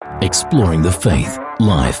exploring the faith,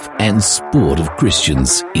 life and sport of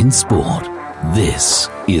Christians in sport. This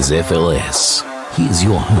is FLS. Here's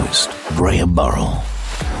your host, Graham Burrell.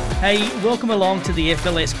 Hey, welcome along to the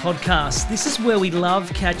FLS podcast. This is where we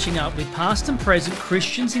love catching up with past and present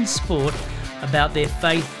Christians in sport about their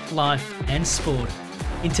faith, life and sport.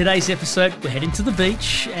 In today's episode, we're heading to the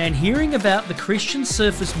beach and hearing about the Christian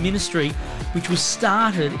Surfers Ministry, which was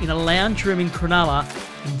started in a lounge room in Cronulla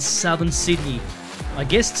in southern Sydney. My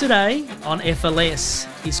guest today on FLS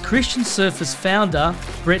is Christian Surfers founder,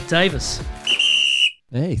 Brett Davis.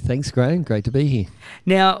 Hey, thanks, Graham. Great to be here.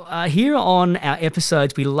 Now, here on our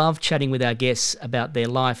episodes, we love chatting with our guests about their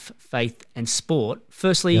life, faith and sport.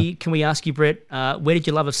 Firstly, Can we ask you, Brett, where did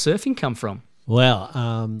your love of surfing come from? Well,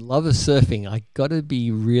 love of surfing, I got to be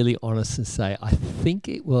really honest and say I think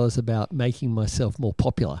it was about making myself more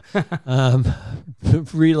popular.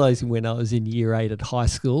 Realising when I was in year 8 at high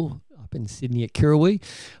school up in Sydney at Kirrawee,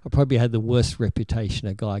 I probably had the worst reputation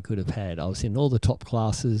a guy could have had. I was in all the top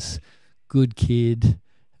classes, good kid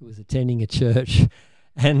who was attending a church,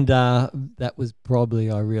 and that was probably,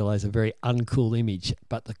 I realised, a very uncool image.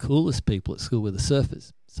 But the coolest people at school were the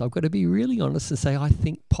surfers. So I've got to be really honest and say I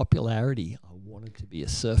think popularity, I wanted to be a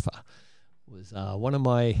surfer, was one of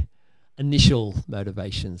my initial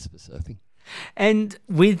motivations for surfing. And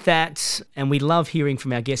with that, and we love hearing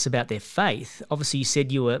from our guests about their faith. Obviously, you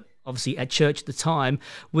said you were obviously at church at the time.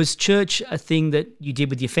 Was church a thing that you did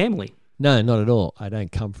with your family? No, not at all. I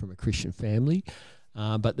don't come from a Christian family,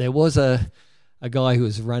 but there was a guy who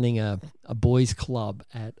was running a boys' club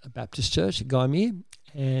at a Baptist church at Gymea,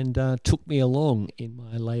 and took me along in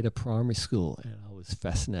my later primary school, and I was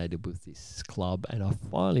fascinated with this club, and I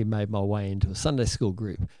finally made my way into a Sunday school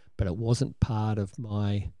group, but it wasn't part of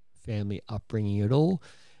my family upbringing at all.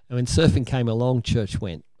 And when surfing came along, church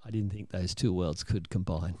went. I didn't think those two worlds could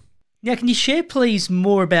combine. Now, can you share, please,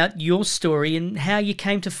 more about your story and how you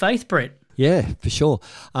came to faith, Brett? Yeah, for sure.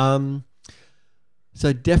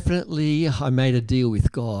 So definitely I made a deal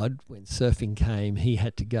with God. When surfing came, he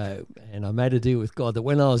had to go. And I made a deal with God that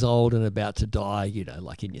when I was old and about to die,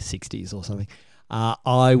 like in your 60s or something,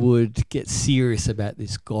 I would get serious about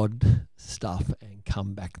this God stuff and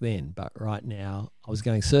come back then. But right now I was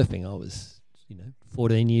going surfing. I was,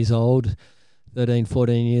 14 years old, 13,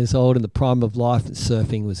 14 years old, in the prime of life, and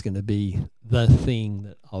surfing was going to be the thing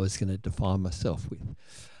that I was going to define myself with.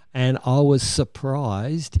 And I was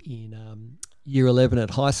surprised in year 11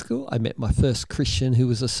 at high school, I met my first Christian who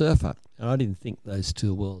was a surfer. And I didn't think those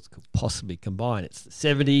two worlds could possibly combine. It's the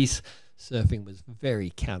 70s. Surfing was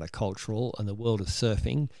very countercultural, and the world of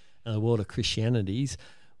surfing and the world of Christianities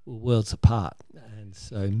were worlds apart. And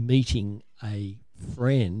so meeting a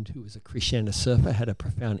friend who was a Christian and a surfer had a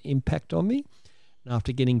profound impact on me. And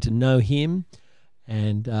after getting to know him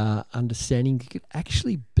and understanding you could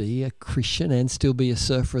actually be a Christian and still be a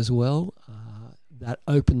surfer as well, that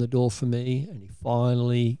opened the door for me, and he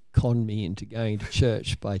finally conned me into going to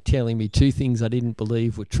church by telling me two things I didn't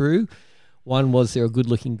believe were true. One was there are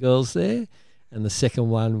good-looking girls there, and the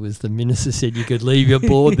second one was the minister said you could leave your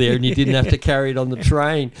board there and you didn't have to carry it on the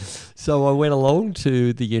train. So I went along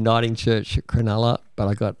to the Uniting Church at Cronulla, but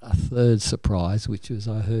I got a third surprise, which was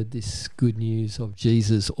I heard this good news of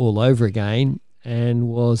Jesus all over again and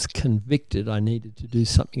was convicted I needed to do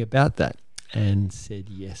something about that, and said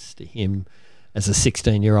yes to him as a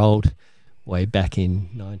 16-year-old way back in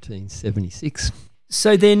 1976.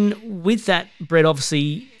 So then with that, Brett,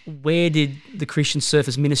 obviously, where did the Christian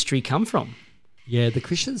Surfers Ministry come from? Yeah, the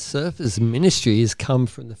Christian Surfers Ministry has come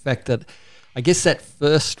from the fact that I guess that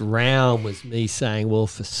first round was me saying, well,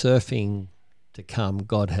 for surfing to come,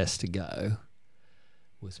 God has to go,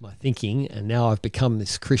 was my thinking. And now I've become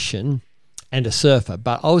this Christian and a surfer,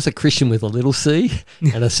 but I was a Christian with a little c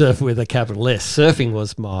and a surfer with a capital S. Surfing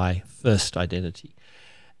was my first identity.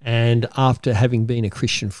 And after having been a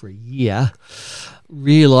Christian for a year,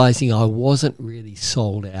 realising I wasn't really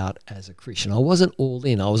sold out as a Christian. I wasn't all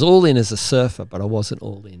in. I was all in as a surfer, but I wasn't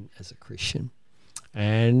all in as a Christian.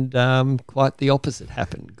 And quite the opposite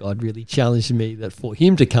happened. God really challenged me that for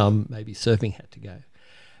him to come, maybe surfing had to go.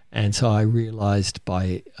 And so I realised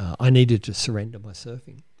I needed to surrender my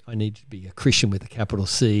surfing. I needed to be a Christian with a capital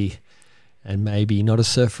C and maybe not a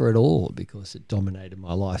surfer at all because it dominated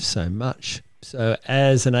my life so much. So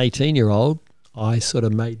as an 18-year-old, I sort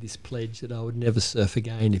of made this pledge that I would never surf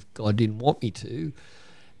again if God didn't want me to,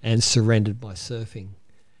 and surrendered my surfing,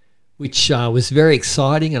 which was very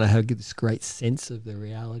exciting, and I had this great sense of the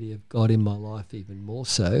reality of God in my life even more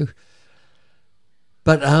so.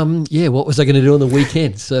 But what was I going to do on the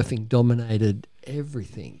weekend? Surfing dominated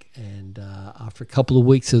everything. And after a couple of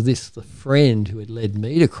weeks of this, the friend who had led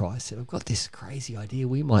me to Christ said, I've got this crazy idea.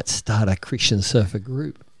 We might start a Christian surfer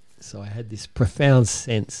group. So I had this profound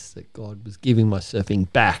sense that God was giving my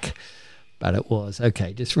surfing back. But it was,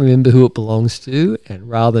 okay, just remember who it belongs to, and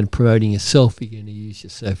rather than promoting yourself, you're going to use your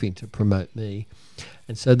surfing to promote me.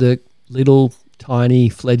 And so the little tiny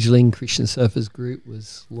fledgling Christian Surfers group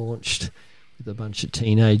was launched with a bunch of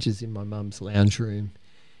teenagers in my mum's lounge room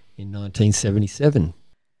in 1977.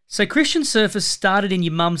 So Christian Surfers started in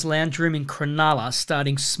your mum's lounge room in Cronulla,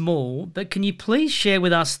 starting small, but can you please share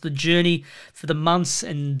with us the journey for the months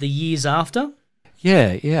and the years after?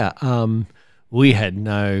 Yeah. We had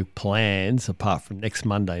no plans apart from next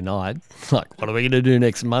Monday night. Like, what are we going to do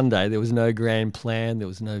next Monday? There was no grand plan. There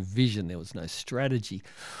was no vision. There was no strategy.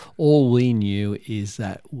 All we knew is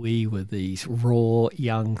that we were these raw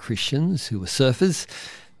young Christians who were surfers,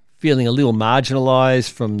 feeling a little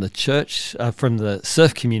marginalised from the church, from the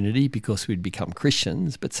surf community because we'd become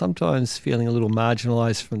Christians, but sometimes feeling a little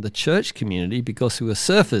marginalised from the church community because we were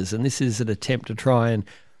surfers. And this is an attempt to try and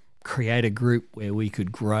create a group where we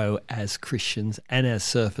could grow as Christians and as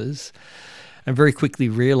surfers, and very quickly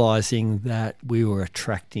realising that we were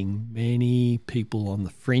attracting many people on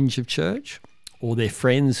the fringe of church or their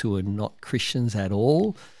friends who were not Christians at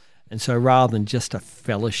all. And so rather than just a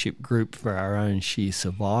fellowship group for our own sheer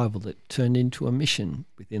survival, it turned into a mission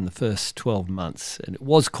within the first 12 months. And it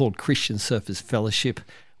was called Christian Surfers Fellowship.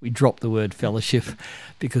 We dropped the word fellowship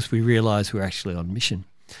because we realised we were actually on mission.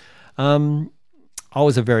 I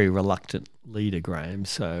was a very reluctant leader, Graham,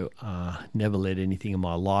 so never led anything in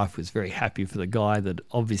my life. Was very happy for the guy that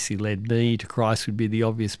obviously led me to Christ would be the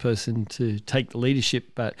obvious person to take the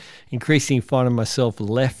leadership, but increasingly finding myself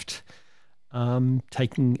left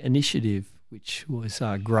taking initiative, which was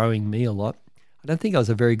growing me a lot. I don't think I was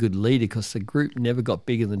a very good leader because the group never got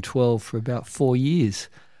bigger than 12 for about 4 years.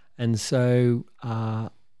 And so I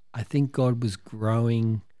think God was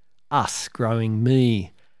growing us, growing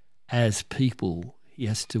me as people. He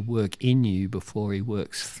has to work in you before he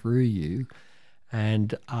works through you.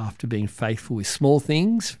 And after being faithful with small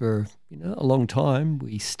things for a long time,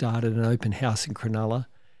 we started an open house in Cronulla,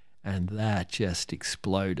 and that just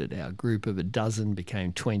exploded. Our group of a dozen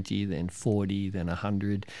became 20, then 40, then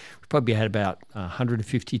 100. We probably had about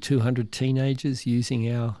 150, 200 teenagers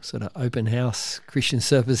using our sort of open house, Christian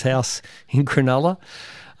Surfers House in Cronulla.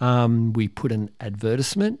 We put an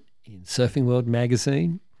advertisement in Surfing World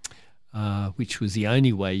magazine, which was the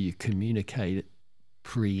only way you communicated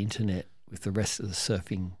pre-internet with the rest of the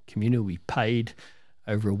surfing community. We paid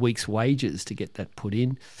over a week's wages to get that put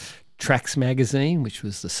in. Tracks magazine, which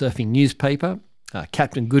was the surfing newspaper.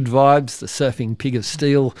 Captain Good Vibes, the surfing pig of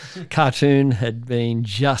steel cartoon, had been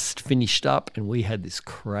just finished up, and we had this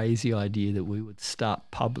crazy idea that we would start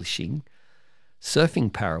publishing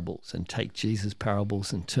surfing parables and take Jesus'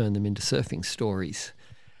 parables and turn them into surfing stories.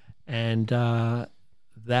 And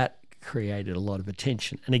that created a lot of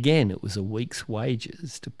attention. And again, it was a week's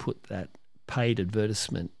wages to put that paid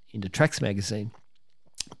advertisement into Tracks magazine.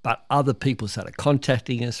 But other people started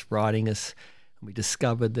contacting us, writing us, and we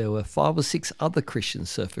discovered there were 5 or 6 other Christian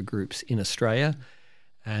surfer groups in Australia,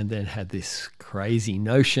 and then had this crazy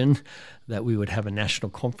notion that we would have a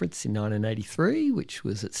national conference in 1983, which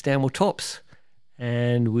was at Stanwell Tops.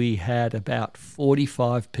 And we had about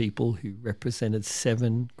 45 people who represented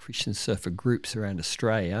 7 Christian surfer groups around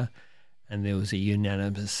Australia, and there was a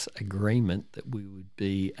unanimous agreement that we would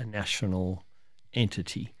be a national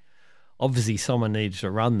entity. Obviously, someone needed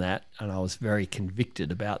to run that, and I was very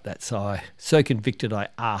convicted about that. So convicted, I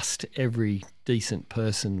asked every decent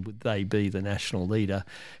person, would they be the national leader?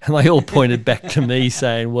 And they all pointed back to me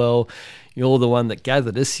saying, well, you're the one that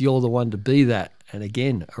gathered us, you're the one to be that. And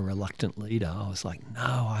again, a reluctant leader. I was like, no,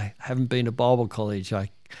 I haven't been to Bible college. I'm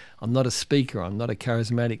not a speaker. I'm not a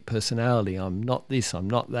charismatic personality. I'm not this, I'm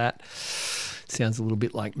not that. Sounds a little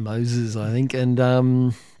bit like Moses, I think. And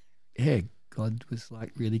God was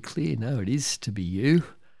like really clear, no, it is to be you.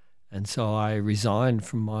 And so I resigned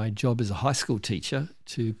from my job as a high school teacher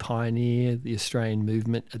to pioneer the Australian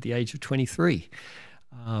movement at the age of 23.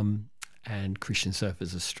 And Christian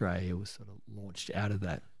Surfers Australia was sort of launched out of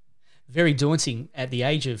that. Very daunting at the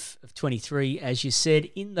age of 23, as you said.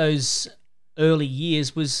 In those early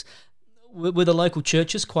years, were the local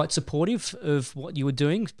churches quite supportive of what you were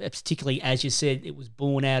doing, particularly, as you said, it was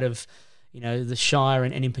born out of the Shire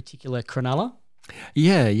and in particular Cronulla?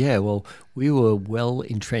 Yeah. Well, we were well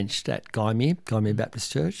entrenched at Gymea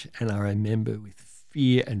Baptist Church, and I remember with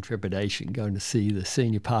fear and trepidation going to see the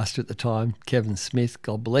senior pastor at the time, Kevin Smith,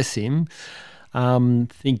 God bless him,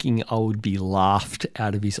 thinking I would be laughed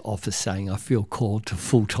out of his office saying, I feel called to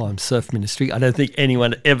full-time surf ministry. I don't think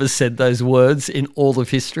anyone ever said those words in all of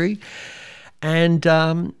history.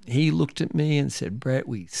 And he looked at me and said, Brett,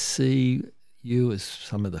 we see you as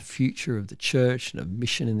some of the future of the church and of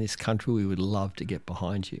mission in this country. We would love to get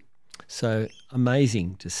behind you. So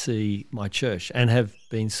amazing to see my church, and have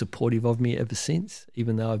been supportive of me ever since,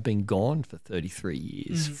 even though I've been gone for 33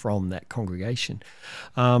 years from that congregation.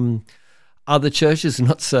 Other churches are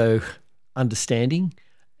not so understanding,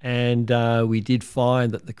 and we did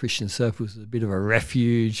find that the Christian Surf was a bit of a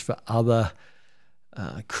refuge for other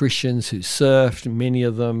Christians who surfed, many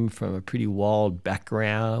of them from a pretty wild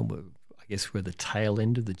background. I guess we're the tail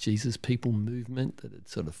end of the Jesus People movement that had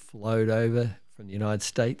sort of flowed over from the United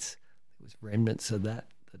States. There was remnants of that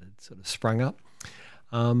had sort of sprung up.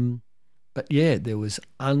 But yeah, there was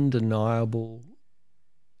undeniable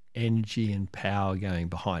energy and power going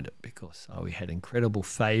behind it, because we had incredible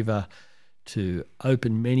favour to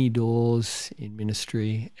open many doors in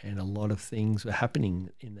ministry, and a lot of things were happening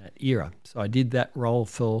in that era. So I did that role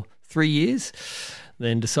for 3 years,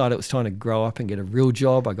 then decided it was time to grow up and get a real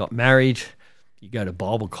job. I got married. You go to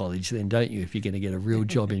Bible college then, don't you, if you're going to get a real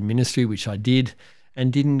job in ministry, which I did,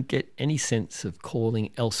 and didn't get any sense of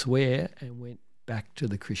calling elsewhere, and went back to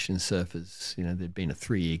the Christian Surfers. There'd been a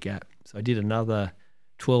 3-year gap. So I did another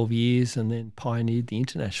 12 years and then pioneered the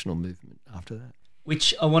international movement after that.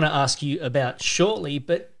 Which I want to ask you about shortly,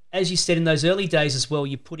 but as you said, in those early days as well,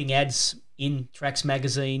 you're putting ads in Tracks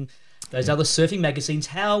Magazine, those other surfing magazines.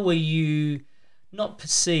 How were you not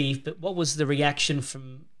perceived, but what was the reaction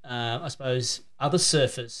from, I suppose, other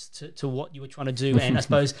surfers to what you were trying to do, and I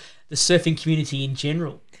suppose the surfing community in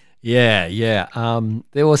general? Yeah.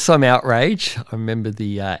 There was some outrage. I remember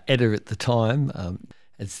the editor at the time,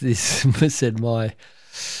 as this said,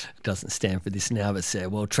 doesn't stand for this now, but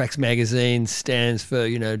said, well, Tracks Magazine stands for,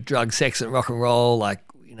 drug, sex and rock and roll.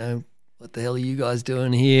 What the hell are you guys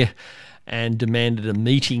doing here? And demanded a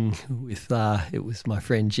meeting with, it was my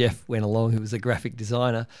friend Jeff went along, who was a graphic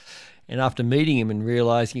designer. And after meeting him and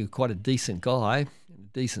realising he was quite a decent guy, a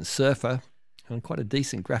decent surfer, and quite a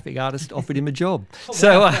decent graphic artist, offered him a job.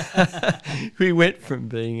 So we went from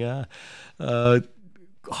being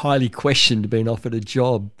highly questioned to being offered a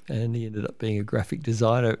job, and he ended up being a graphic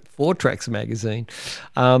designer for Tracks Magazine.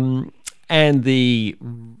 And the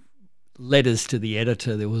letters to the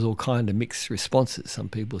editor, there was all kind of mixed responses. Some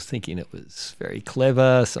people thinking it was very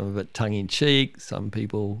clever, some of it tongue-in-cheek, some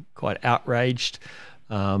people quite outraged,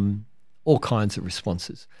 all kinds of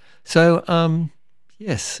responses. So,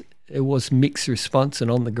 yes, it was mixed response,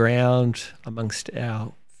 and on the ground amongst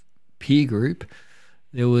our peer group,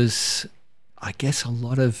 there was, I guess, a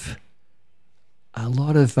lot of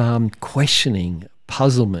questioning,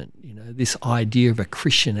 puzzlement, this idea of a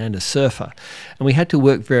Christian and a surfer. And we had to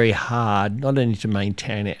work very hard, not only to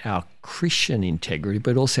maintain our Christian integrity,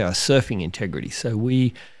 but also our surfing integrity. So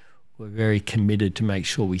we were very committed to make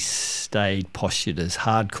sure we stayed postured as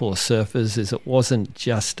hardcore surfers, as it wasn't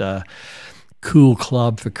just a cool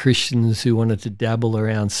club for Christians who wanted to dabble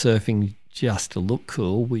around surfing just to look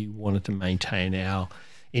cool. We wanted to maintain our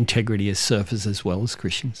integrity as surfers as well as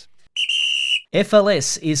Christians.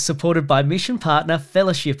 FLS is supported by mission partner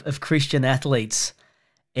Fellowship of Christian Athletes.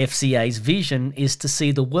 FCA's vision is to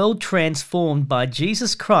see the world transformed by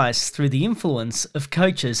Jesus Christ through the influence of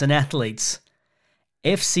coaches and athletes.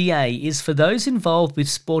 FCA is for those involved with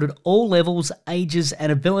sport at all levels, ages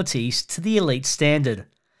and abilities to the elite standard.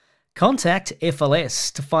 Contact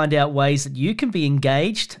FLS to find out ways that you can be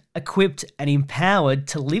engaged, equipped and empowered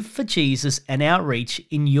to live for Jesus and outreach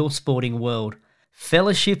in your sporting world.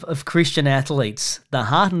 Fellowship of Christian Athletes, the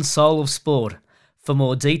heart and soul of sport. For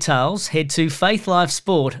more details, head to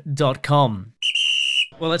faithlifesport.com.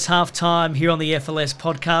 Well, it's half time here on the FLS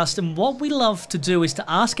podcast, and what we love to do is to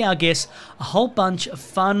ask our guests a whole bunch of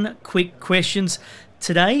fun, quick questions.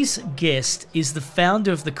 Today's guest is the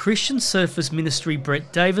founder of the Christian Surfers Ministry,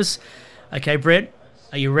 Brett Davis. Okay, Brett,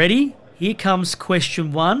 are you ready? Here comes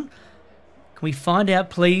question 1. Can we find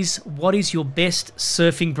out, please, what is your best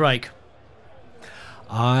surfing break?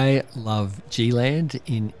 I love G-Land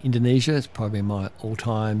in Indonesia. It's probably my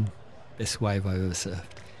all-time best wave I've ever surfed.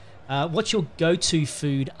 What's your go-to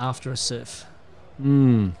food after a surf?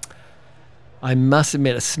 I must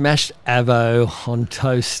admit, a smashed avo on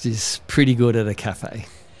toast is pretty good at a cafe.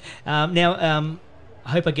 Now, I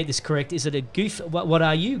hope I get this correct. Is it a goof? What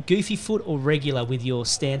are you? Goofy foot or regular with your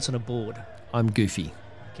stance on a board? I'm goofy.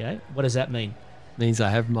 Okay. What does that mean? It means I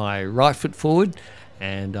have my right foot forward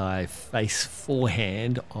and I face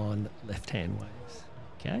forehand on left-hand waves.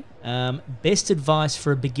 Okay. Best advice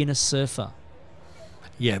for a beginner surfer?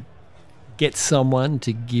 Yeah. get someone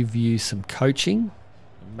to give you some coaching.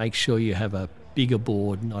 Make sure you have a bigger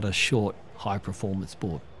board, not a short, high-performance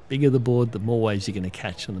board. Bigger the board, the more waves you're going to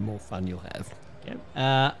catch and the more fun you'll have.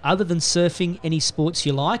 Yep. Other than surfing, any sports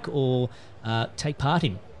you like or take part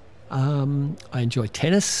in? I enjoy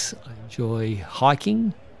tennis. I enjoy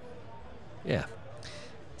hiking. Yeah.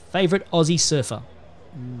 Favourite Aussie surfer?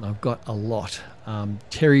 I've got a lot.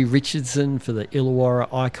 Terry Richardson for the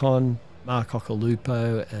Illawarra Icon. Mark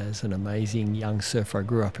Occhilupo as an amazing young surfer I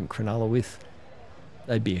grew up in Cronulla with.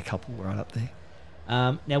 They'd be a couple right up there.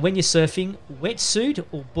 Now, when you're surfing, wetsuit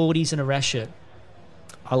or boardies and a rash shirt?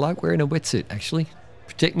 I like wearing a wetsuit, actually.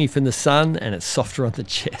 Protect me from the sun, and it's softer on the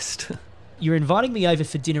chest. You're inviting me over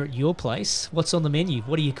for dinner at your place. What's on the menu?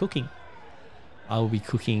 What are you cooking? I will be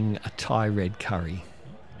cooking a Thai red curry.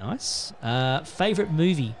 Nice. Favourite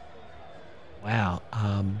movie? Wow.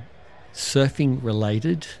 Surfing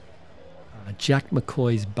related. Jack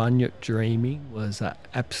McCoy's Bunyip Dreaming was an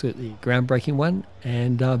absolutely groundbreaking one.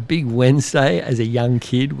 And Big Wednesday as a young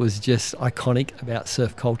kid was just iconic about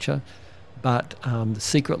surf culture. But The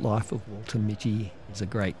Secret Life of Walter Mitty is a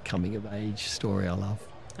great coming-of-age story I love.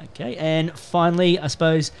 Okay, and finally, I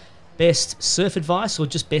suppose, best surf advice or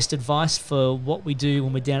just best advice for what we do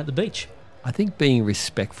when we're down at the beach? I think being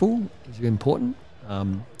respectful is important.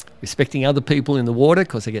 Respecting other people in the water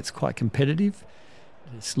because it gets quite competitive.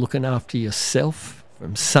 It's looking after yourself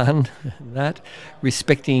from sun and that.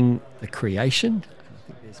 Respecting the creation. I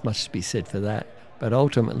think there's much to be said for that. But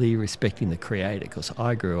ultimately respecting the creator, because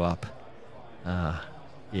I grew up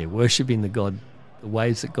worshipping the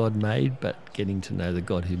waves that God made, but getting to know the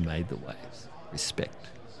God who made the waves. Respect.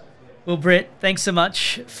 Well, Brett, thanks so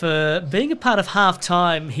much for being a part of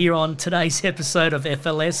Halftime here on today's episode of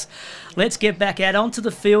FLS. Let's get back out onto the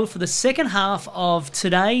field for the second half of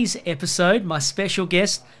today's episode. My special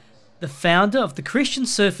guest, the founder of the Christian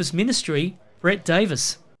Surfers Ministry, Brett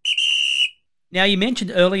Davis. Now, you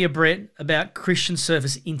mentioned earlier, Brett, about Christian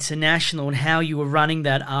Surfers International and how you were running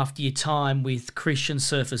that after your time with Christian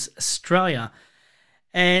Surfers Australia.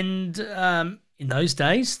 And in those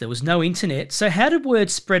days, there was no internet. So how did word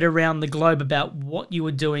spread around the globe about what you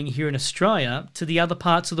were doing here in Australia to the other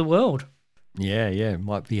parts of the world? Yeah. It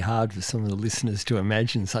might be hard for some of the listeners to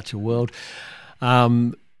imagine such a world.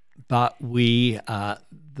 But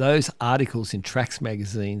those articles in Trax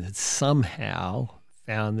magazine had somehow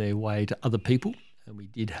found their way to other people. And we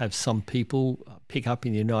did have some people pick up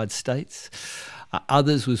in the United States.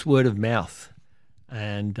 Others was word of mouth.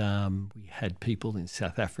 And we had people in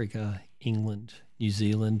South Africa, England, New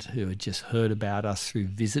Zealand who had just heard about us through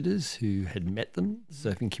visitors who had met them. The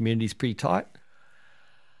surfing community is pretty tight.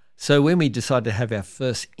 So when we decided to have our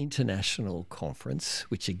first international conference,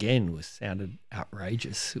 which again sounded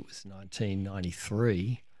outrageous, it was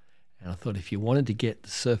 1993, and I thought if you wanted to get the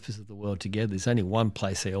surfers of the world together, there's only one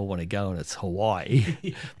place they all want to go, and it's Hawaii.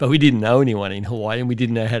 But we didn't know anyone in Hawaii, and we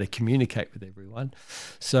didn't know how to communicate with everyone.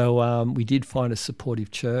 So we did find a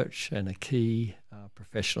supportive church and a key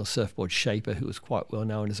professional surfboard shaper who was quite well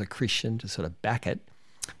known as a Christian to sort of back it.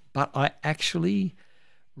 But I actually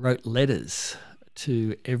wrote letters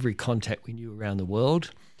to every contact we knew around the world,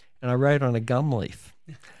 and I wrote on a gum leaf.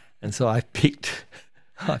 And so I picked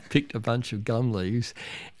a bunch of gum leaves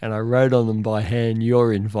and I wrote on them by hand,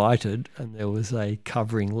 "You're invited," and there was a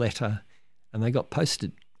covering letter, and they got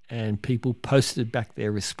posted, and people posted back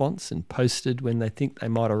their response and posted when they think they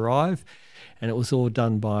might arrive, and it was all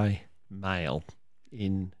done by mail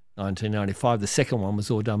in 1995. The second one was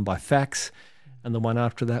all done by fax, and the one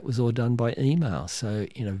after that was all done by email. So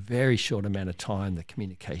in a very short amount of time, the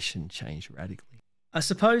communication changed radically. I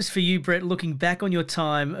suppose for you, Brett, looking back on your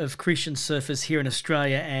time of Christian surfers here in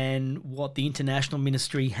Australia and what the international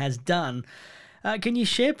ministry has done, can you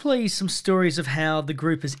share, please, some stories of how the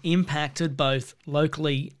group has impacted both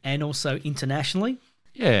locally and also internationally?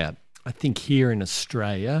 Yeah, I think here in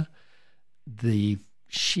Australia, the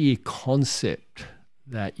sheer concept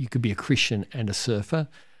that you could be a Christian and a surfer,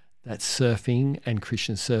 that surfing and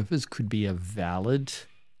Christian surfers could be a valid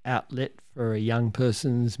outlet for a young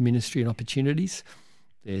person's ministry and opportunities.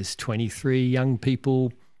 There's 23 young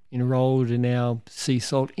people enrolled in our Sea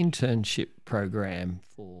Salt internship program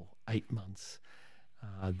for 8 months.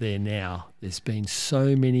 There's been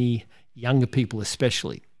so many younger people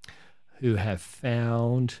especially who have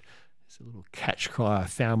found, there's a little catch cry, I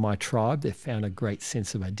found my tribe. They've found a great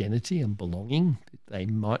sense of identity and belonging that they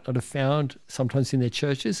might not have found sometimes in their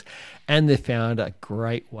churches, and they've found a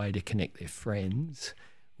great way to connect their friends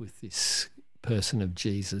with this person of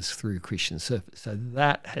Jesus through Christian surfers. So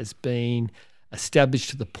that has been established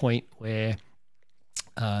to the point where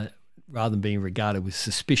rather than being regarded with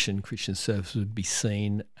suspicion, Christian surfers would be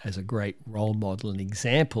seen as a great role model and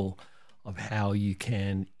example of how you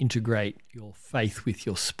can integrate your faith with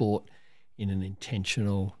your sport in an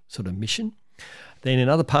intentional sort of mission. Then in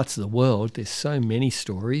other parts of the world, there's so many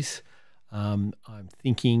stories. I'm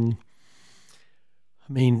thinking,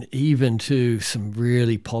 even to some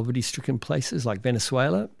really poverty-stricken places like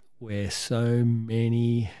Venezuela, where so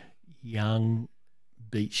many young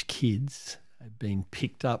beach kids have been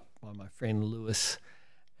picked up by my friend Lewis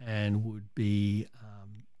and would be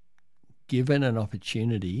given an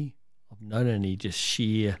opportunity of not only just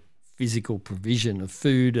sheer physical provision of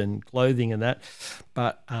food and clothing and that,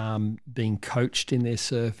 but being coached in their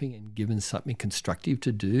surfing and given something constructive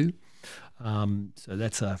to do. So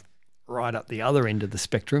that's right up the other end of the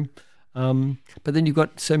spectrum. But then you've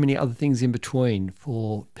got so many other things in between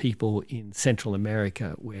for people in Central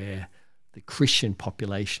America where the Christian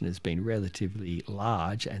population has been relatively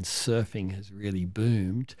large and surfing has really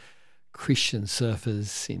boomed. Christian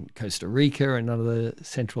surfers in Costa Rica and other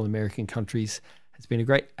Central American countries has been a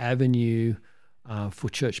great avenue for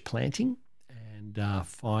church planting and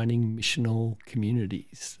finding missional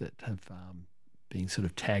communities that have been sort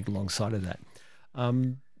of tagged alongside of that.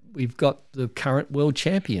 We've got the current world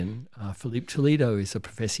champion, Felipe Toledo, is a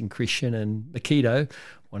professing Christian, and Makito,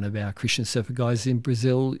 one of our Christian surfer guys in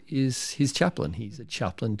Brazil, is his chaplain. He's a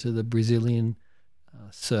chaplain to the Brazilian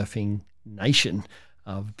surfing nation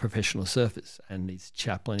of professional surfers, and he's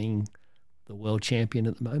chaplaining the world champion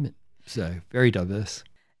at the moment. So very diverse.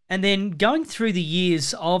 And then going through the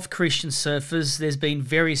years of Christian surfers, there's been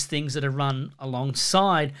various things that are run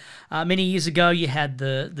alongside. Many years ago, you had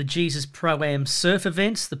the Jesus Pro-Am surf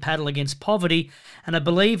events, the Paddle Against Poverty, and I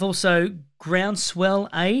believe also Groundswell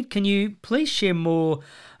Aid. Can you please share more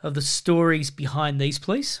of the stories behind these,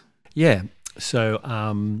 please? Yeah. So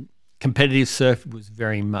competitive surf was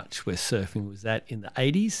very much where surfing was at in the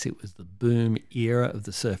 80s. It was the boom era of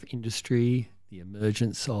the surf industry, the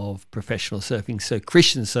emergence of professional surfing. So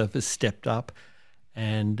Christian surfers stepped up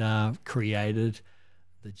and created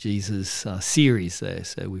the Jesus series there.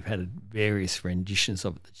 So we've had various renditions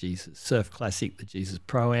of it, the Jesus Surf Classic, the Jesus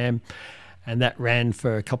Pro-Am, and that ran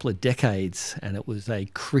for a couple of decades. And it was a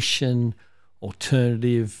Christian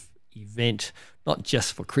alternative event, not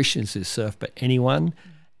just for Christians who surf, but anyone,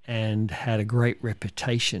 and had a great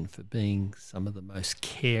reputation for being some of the most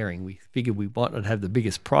caring. We figured we might not have the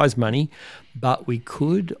biggest prize money, but we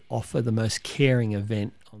could offer the most caring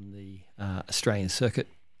event on the Australian circuit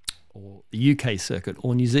or the UK circuit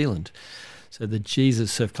or New Zealand. So the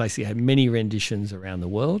Jesus Surf Classic had many renditions around the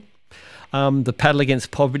world. The Paddle Against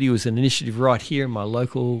Poverty was an initiative right here in my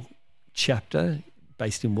local chapter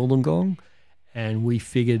based in Wollongong. And we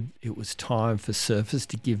figured it was time for surfers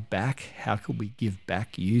to give back. How could we give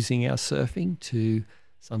back using our surfing to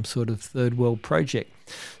some sort of third world project?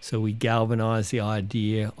 So we galvanised the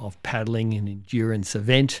idea of paddling an endurance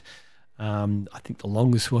event. I think the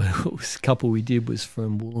longest couple we did was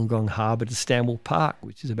from Wollongong Harbour to Stanwell Park,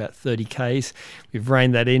 which is about 30 Ks. We've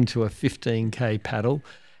reined that into a 15K paddle,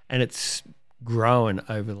 and it's grown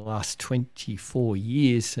over the last 24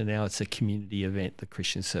 years, so now it's a community event that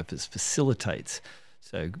Christian Surfers facilitates.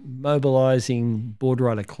 So mobilising board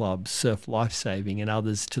rider clubs, surf lifesaving and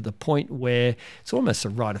others to the point where it's almost a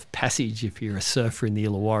rite of passage. If you're a surfer in the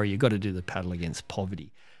Illawarra, you've got to do the Paddle Against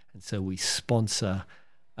Poverty. And so we sponsor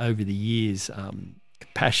over the years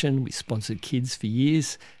Compassion. We sponsored kids for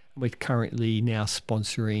years. We're currently now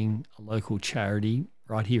sponsoring a local charity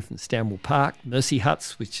right here from Stanwell Park, Mercy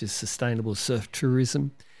Huts, which is sustainable surf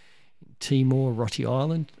tourism in Timor, Rotti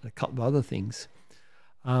Island, and a couple of other things.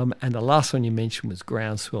 And the last one you mentioned was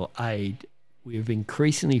Groundswell Aid. We've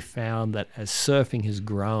increasingly found that as surfing has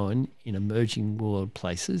grown in emerging world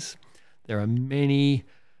places, there are many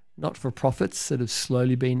not-for-profits that have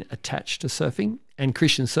slowly been attached to surfing, and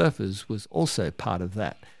Christian Surfers was also part of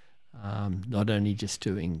that. Not only just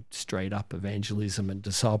doing straight up evangelism and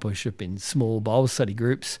discipleship in small Bible study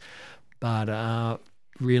groups, but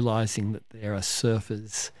realizing that there are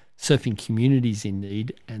surfing communities in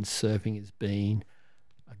need, and surfing has been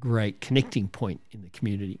a great connecting point in the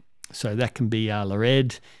community. So that can be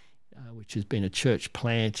Lared, which has been a church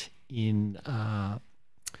plant in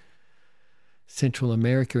Central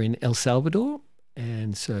America in El Salvador.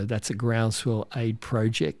 And so that's a Groundswell Aid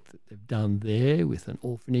project that they've done there with an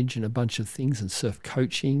orphanage and a bunch of things, and surf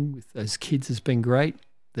coaching with those kids has been great.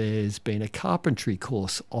 There's been a carpentry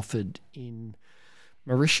course offered in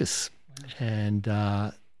Mauritius, and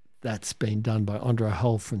that's been done by Andre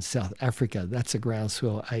Hull from South Africa. That's a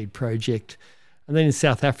Groundswell Aid project. And then in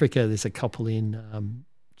South Africa, there's a couple in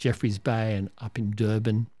Jeffreys Bay and up in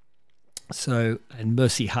Durban So, and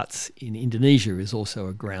Mercy Huts in Indonesia is also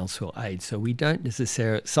a groundswell aid. So we don't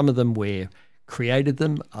necessarily, some of them we're created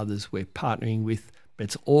them, others we're partnering with, but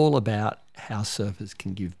it's all about how surfers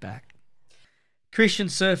can give back. Christian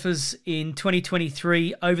Surfers in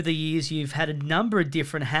 2023, over the years, you've had a number of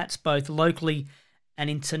different hats, both locally and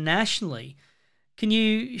internationally. Can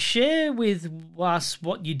you share with us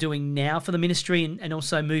what you're doing now for the ministry and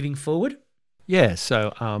also moving forward? Yeah,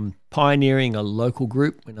 so pioneering a local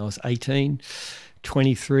group when I was 18,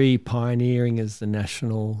 23 pioneering as the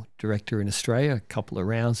national director in Australia, a couple of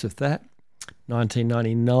rounds of that.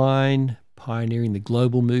 1999, pioneering the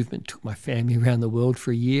global movement, took my family around the world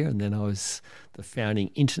for a year, and then I was the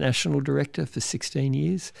founding international director for 16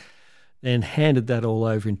 years. Then handed that all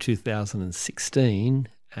over in 2016,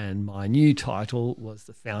 and my new title was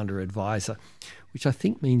the founder advisor, which I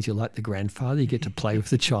think means you're like the grandfather. You get to play with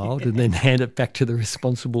the child and then hand it back to the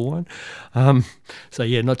responsible one. So,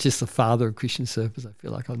 yeah, not just the father of Christian Surfers. I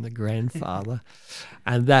feel like I'm the grandfather.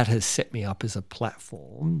 And that has set me up as a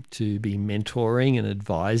platform to be mentoring and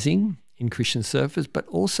advising in Christian Surfers, but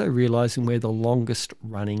also realising we're the longest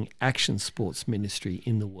running action sports ministry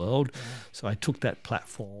in the world. Yeah. So I took that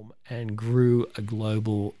platform and grew a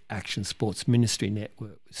global action sports ministry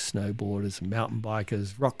network with snowboarders, mountain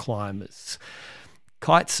bikers, rock climbers,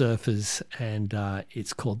 kite surfers, and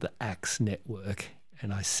it's called the AXE Network.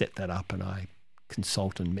 And I set that up and I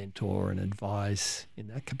consult and mentor and advise in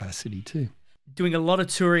that capacity too. Doing a lot of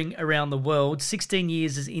touring around the world, 16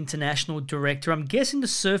 years as international director. I'm guessing the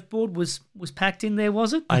surfboard was packed in there,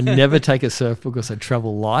 was it? I never take a surfboard because I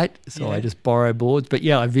travel light, so yeah. I just borrow boards. But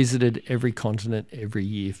yeah, I visited every continent every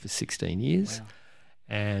year for 16 years. Wow.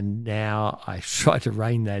 And now I try to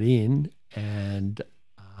rein that in, and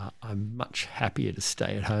I'm much happier to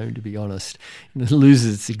stay at home, to be honest. And it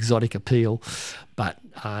loses its exotic appeal, but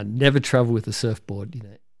never travel with a surfboard. You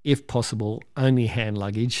know, if possible, only hand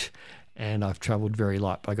luggage. And I've travelled very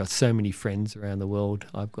light. I've got so many friends around the world.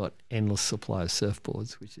 I've got endless supply of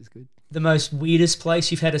surfboards, which is good. The most weirdest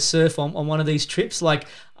place you've had to surf on one of these trips? Like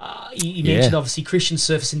you mentioned, obviously, Christian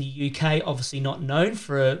Surfers in the UK, obviously not known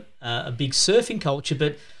for a big surfing culture,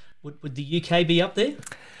 but would the UK be up there?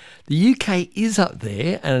 The UK is up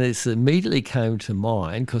there, and it's immediately came to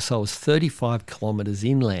mind because I was 35 kilometres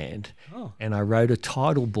inland, and I rode a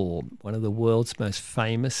tidal bore, one of the world's most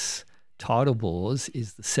famous tidal bores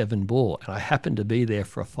is the Seven Bore, and I happened to be there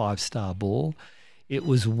for a 5-star bore. It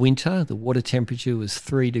was winter. The water temperature was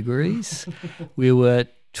 3 degrees. We were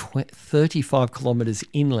 35 kilometres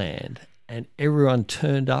inland, and everyone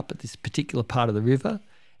turned up at this particular part of the river,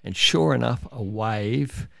 and sure enough, a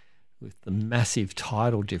wave with the massive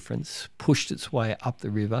tidal difference pushed its way up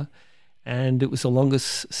the river, and it was the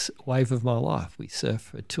longest wave of my life. We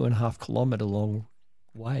surfed a 2.5 kilometre long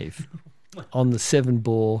wave on the Seven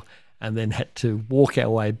Bore, and then had to walk our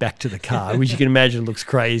way back to the car, which you can imagine looks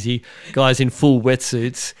crazy. Guys in full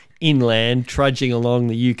wetsuits, inland, trudging along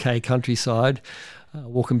the UK countryside,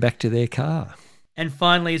 walking back to their car. And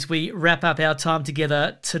finally, as we wrap up our time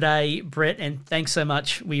together today, Brett, and thanks so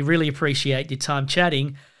much. We really appreciate your time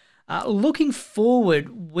chatting. Looking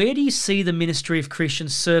forward, where do you see the ministry of Christian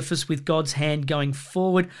Surfers with God's hand going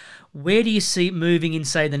forward? Where do you see it moving in,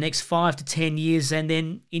 say, the next 5 to 10 years and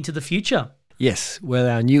then into the future? Yes, well,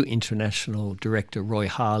 our new international director, Roy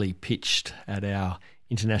Harley, pitched at our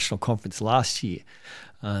international conference last year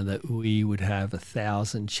that we would have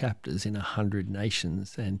 1,000 chapters in 100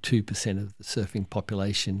 nations and 2% of the surfing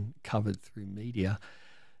population covered through media.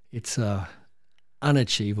 It's an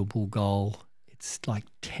unachievable goal. It's like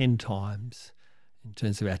 10 times in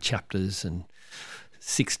terms of our chapters and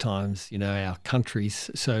 6 times, our countries.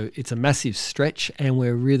 So it's a massive stretch, and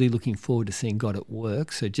we're really looking forward to seeing God at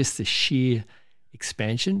work. So just the sheer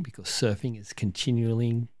expansion, because surfing is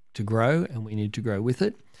continuing to grow and we need to grow with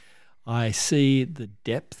it. I see the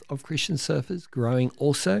depth of Christian surfers growing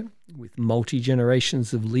also with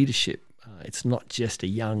multi-generations of leadership. It's not just a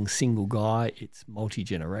young single guy, it's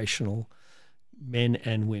multi-generational, men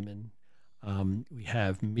and women. We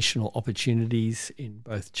have missional opportunities in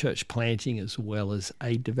both church planting as well as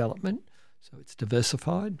aid development. So it's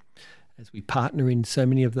diversified as we partner in so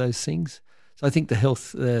many of those things. So I think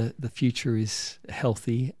the future is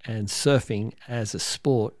healthy, and surfing as a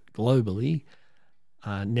sport globally,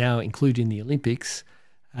 now including the Olympics,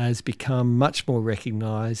 has become much more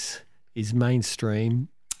recognised, is mainstream,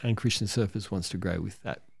 and Christian Surfers wants to grow with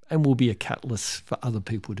that and will be a catalyst for other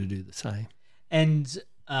people to do the same. And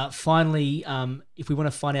finally, if we want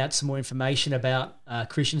to find out some more information about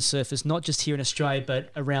Christian Surfers, not just here in Australia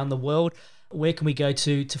but around the world, where can we go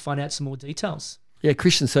to find out some more details? Yeah,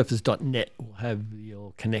 christiansurfers.net will have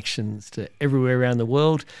your connections to everywhere around the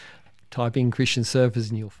world. Type in Christian Surfers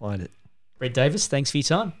and you'll find it. Brett Davis, thanks for your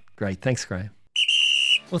time. Great. Thanks, Graham.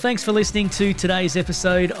 Well, thanks for listening to today's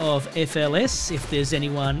episode of FLS. If there's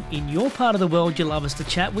anyone in your part of the world you'd love us to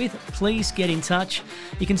chat with, please get in touch.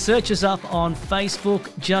 You can search us up on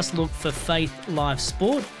Facebook, just look for Faith Life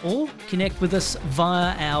Sport, or connect with us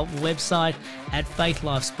via our website at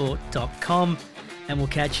faithlifesport.com. And we'll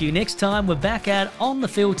catch you next time. We're back out on the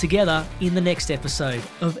field together in the next episode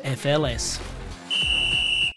of FLS.